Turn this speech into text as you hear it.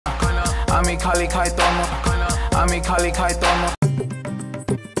আমি খালি খাই তন্ন আমি খালি খাই তন্ন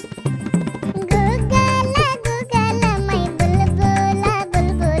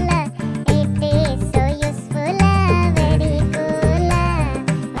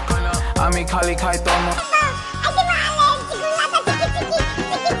আমি খালি খাই তন্ন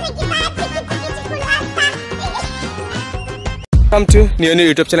Welcome to NEWAYNOOR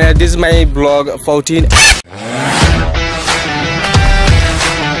YouTube channel. This is my vlog 14.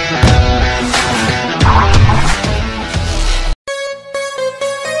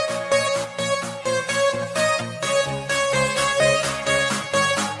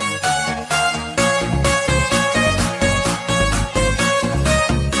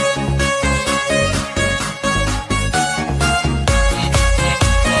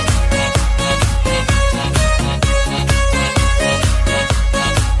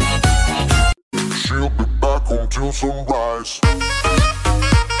 Till sunrise.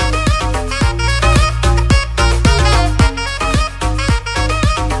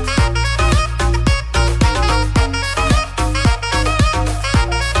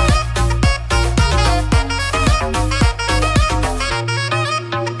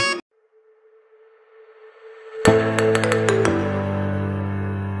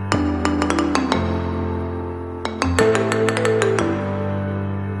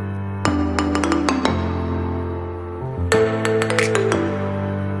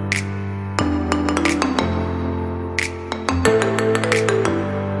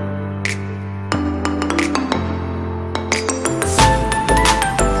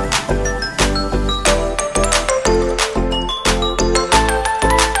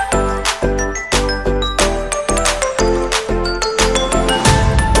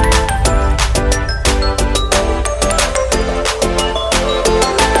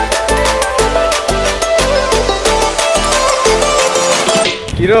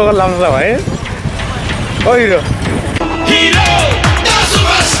 Hero করলাম না ভাই ও hero Hero, that's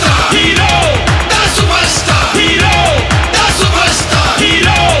superstar. Hero, that's superstar. Hero, that's superstar.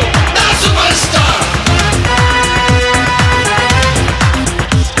 Hero, that's superstar.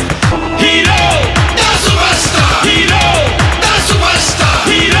 Hero, that's superstar. Hero, that's superstar.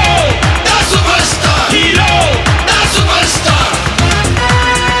 Hero, that's superstar. Hero, that's superstar.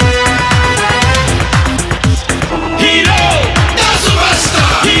 Hero, that's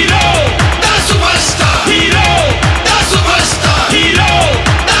superstar. Hero, that's superstar. Hero, that's superstar. Hero,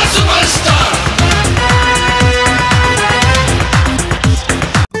 that's superstar.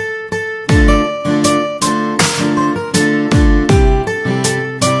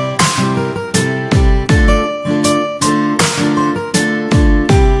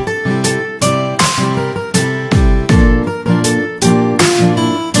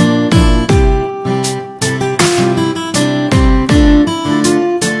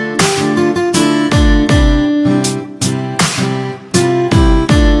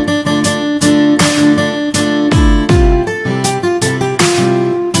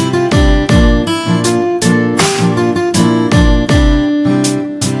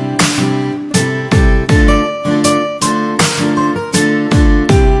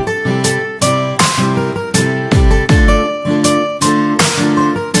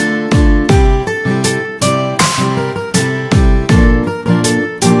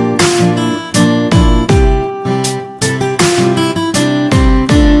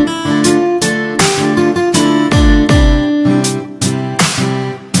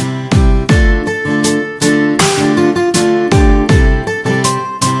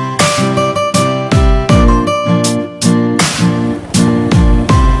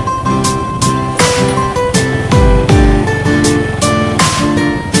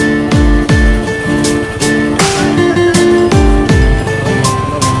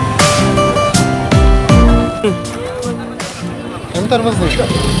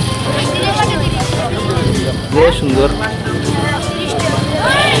 বেশ সুন্দর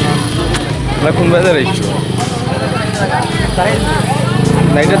না কোন বাজার এসছো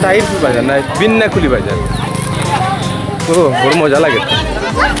না এটা তাহিরপুর বাজার না বিন্নাকুলি বাজার ও বড় মজা লাগে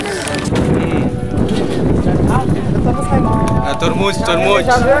তরমুজ তরমুজ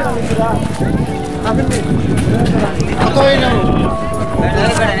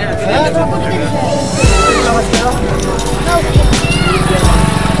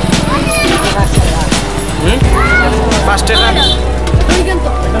পাঁচটা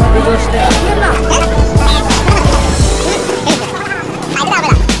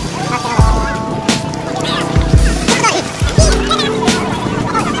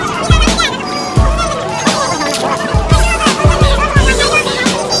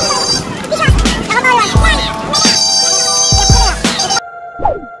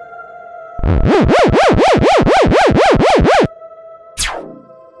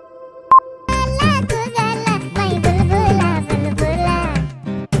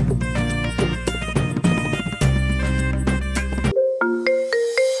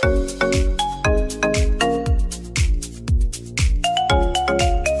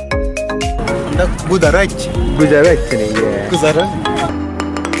Gudarać. Gujarat नहीं है Kuzara.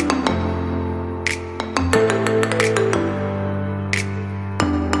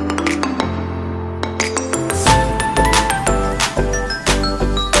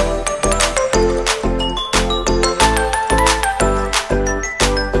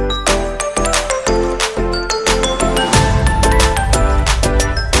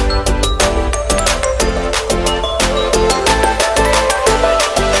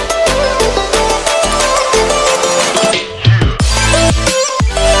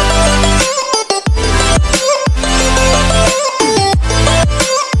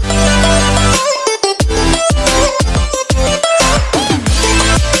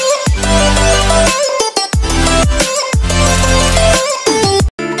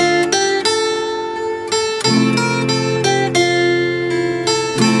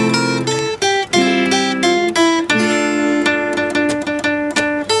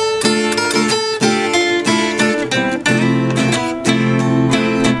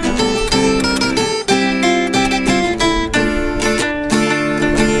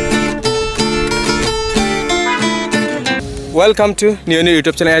 Welcome to NEWAYNOOR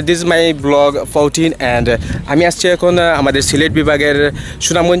YouTube channel. This is my blog 14 and আমি আসছি এখন আমাদের সিলেট বিভাগের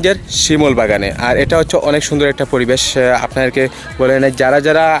সুনামগঞ্জের শিমুল বাগানে। আর এটা হচ্ছে অনেক সুন্দর একটা পরিবেশ। আপনাদেরকে বলে না যারা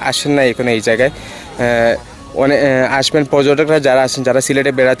যারা আসেন না এখানে এই জায়গায় অনেক আসবেন পর্যটকরা যারা আসেন, যারা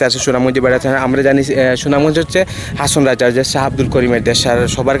সিলেটে বেড়াতে আসে, সুনামগঞ্জে বেড়াতে আসেন। আমরা জানি সুনামগঞ্জ হচ্ছে হাসন রাজার যে শাহ আব্দুল করিমের দেশ, আর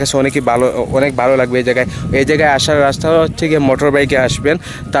সবার কাছে অনেক ভালো লাগবে এই জায়গায়। এই জায়গায় আসার রাস্তা হচ্ছে গিয়ে মোটর বাইকে আসবেন,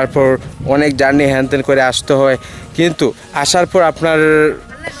 তারপর অনেক জার্নি হ্যানত্যান করে আসতে হয়, কিন্তু আসার পর আপনার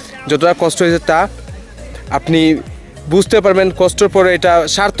যতটা কষ্ট হয়েছে তা আপনি বুঝতে পারবেন। কষ্টর পরে এটা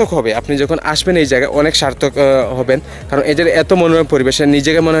সার্থক হবে। আপনি যখন আসবেন এই জায়গায় অনেক সার্থক হবেন, কারণ এই জায়গায় এত মনোরম পরিবেশে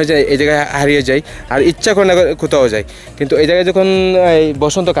নিজেকে মনে হয় যে এই জায়গায় হারিয়ে যাই আর ইচ্ছা করে না কোথাও যাই। কিন্তু এই জায়গায় যখন এই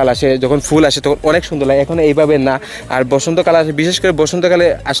বসন্তকাল আসে, যখন ফুল আসে তখন অনেক সুন্দর লাগে। এখন এইভাবে না, আর বসন্তকাল আসে, বিশেষ করে বসন্তকালে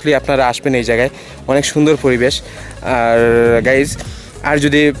আসলে আপনারা আসবেন এই জায়গায়, অনেক সুন্দর পরিবেশ। আর গাইজ, আর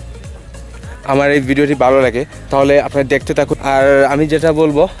যদি আমার এই ভিডিওটি ভালো লাগে তাহলে আপনারা দেখতে থাকুন। আর আমি যেটা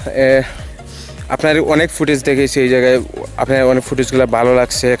বলবো, আপনার অনেক ফুটেজ দেখেছি এই জায়গায়, আপনার অনেক ফুটেজগুলো ভালো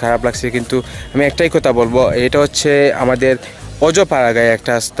লাগছে, খারাপ লাগছে, কিন্তু আমি একটাই কথা বলবো, এটা হচ্ছে আমাদের অজপাড়াগায়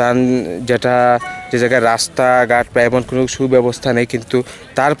একটা স্থান, যে জায়গায় রাস্তাঘাট প্রায় এমন কোনো সুব্যবস্থা নেই, কিন্তু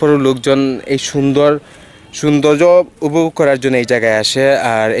তারপরেও লোকজন এই সৌন্দর্য উপভোগ করার জন্য এই জায়গায় আসে।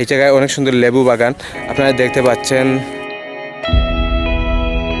 আর এই জায়গায় অনেক সুন্দর লেবু বাগান আপনারা দেখতে পাচ্ছেন।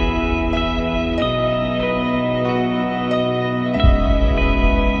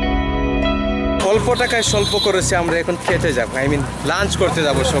 অল্প টাকায় স্বল্প করেছে, আমরা এখন খেতে যাবো, লাঞ্চ করতে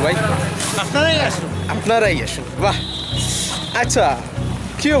যাবো সবাই। আপনারাই আসুন। বাহ, আচ্ছা,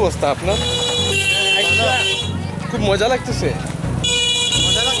 কি অবস্থা আপনার? খুব মজা লাগতেছে।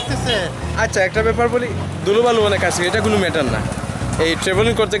 আচ্ছা, একটা ব্যাপার বলি, দুলুবালু অনেক আছে, এটা কোনো ম্যাটার না। এই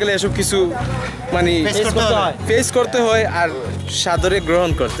ট্রাভেলিং করতে গেলে এসব কিছু মানে ফেস করতে হয় আর সাদরে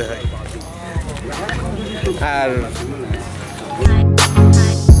গ্রহণ করতে হয়। আর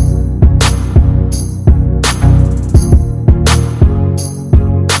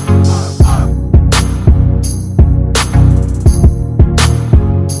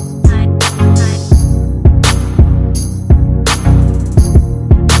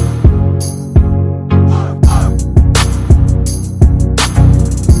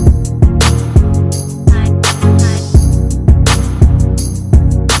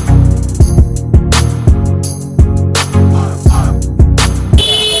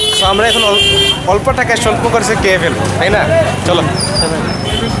আমরা এখন অল্প টাকায় স্বল্প করেছে খেয়ে ফেলবো, তাই না? চলো।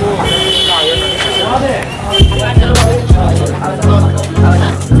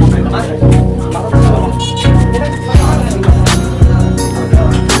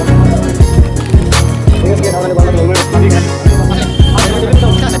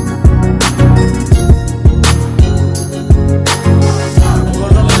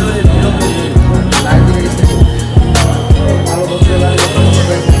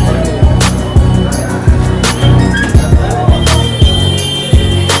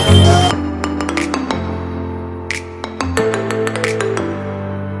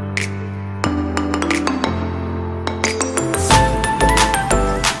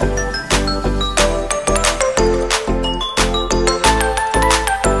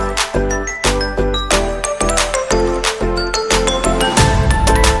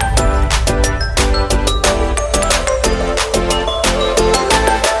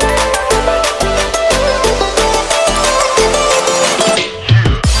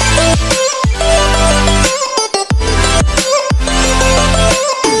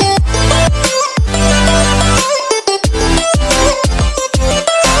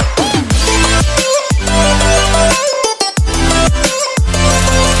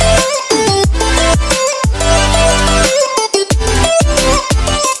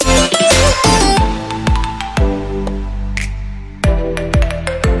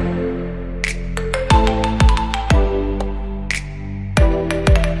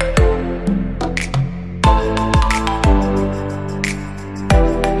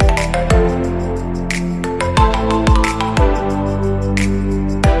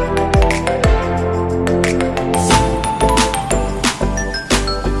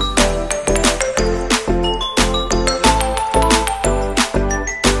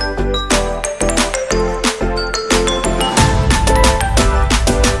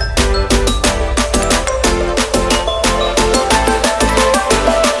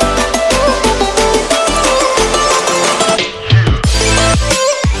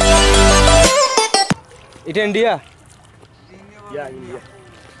 এটা ইন্ডিয়া?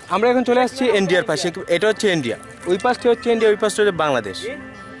 আমরা এখন চলে আসছি ইন্ডিয়ার পাশে। এটা হচ্ছে ইন্ডিয়া, ওই পাশটা হচ্ছে ইন্ডিয়া, ওই পাশটা হচ্ছে বাংলাদেশ।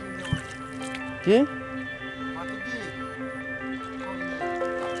 কি?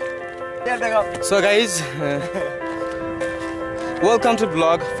 So guys, welcome to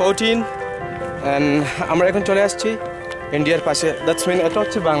vlog 14 and আমরা এখন চলে আসছি ইন্ডিয়ার পাশে। দ্যাটস মিন এটা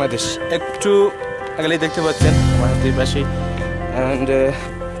হচ্ছে বাংলাদেশ। একটু আগেই দেখতে পাচ্ছেন আমার হাতের পাশে। অ্যান্ড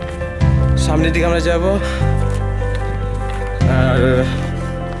সামনের দিকে আমরা যাব, আর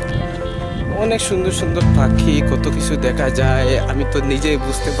অনেক সুন্দর সুন্দর পাখি, কত কিছু দেখা যায়। আমি তো নিজে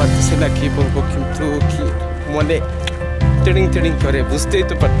বুঝতে পারতেছি না কি বলবো, কিন্তু কি মনে ট্রেডিং ট্রেডিং করে বুঝতেই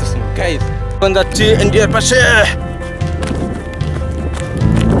তো পারতেছি না। গাইস এখন যাচ্ছি ইন্ডিয়ার পাশে।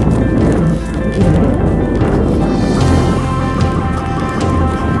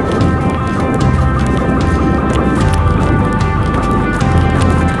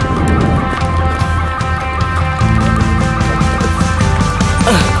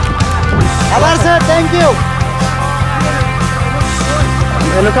 Thank you.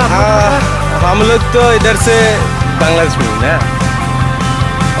 हम लोग तो इधर से बांग्लादेश में ना,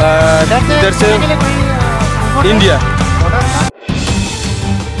 इधर से इंडिया।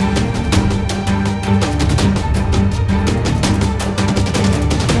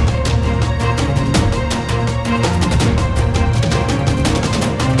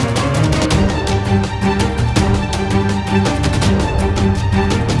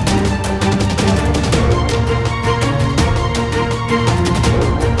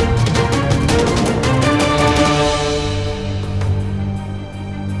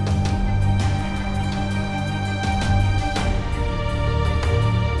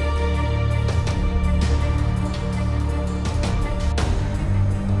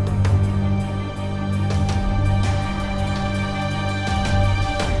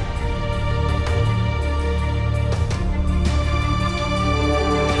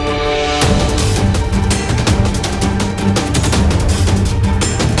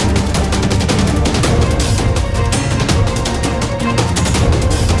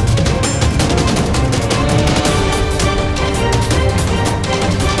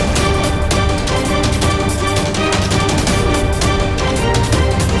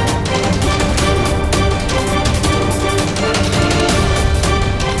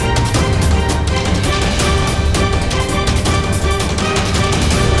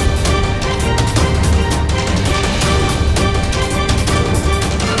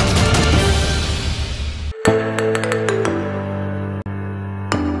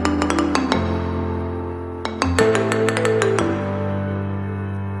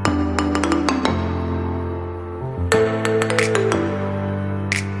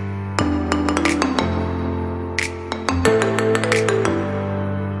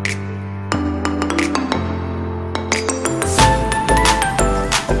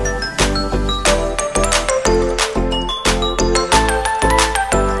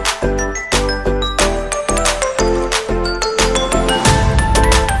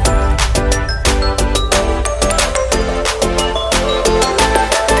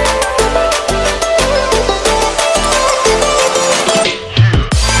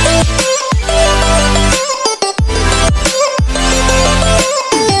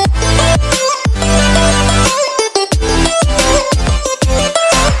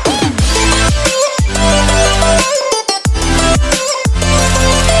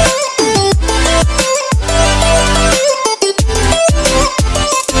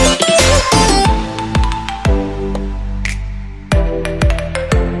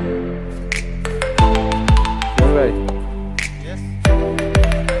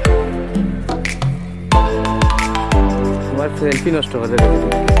 सेल्फी नष्ट हो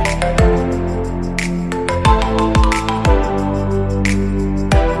जाएगा।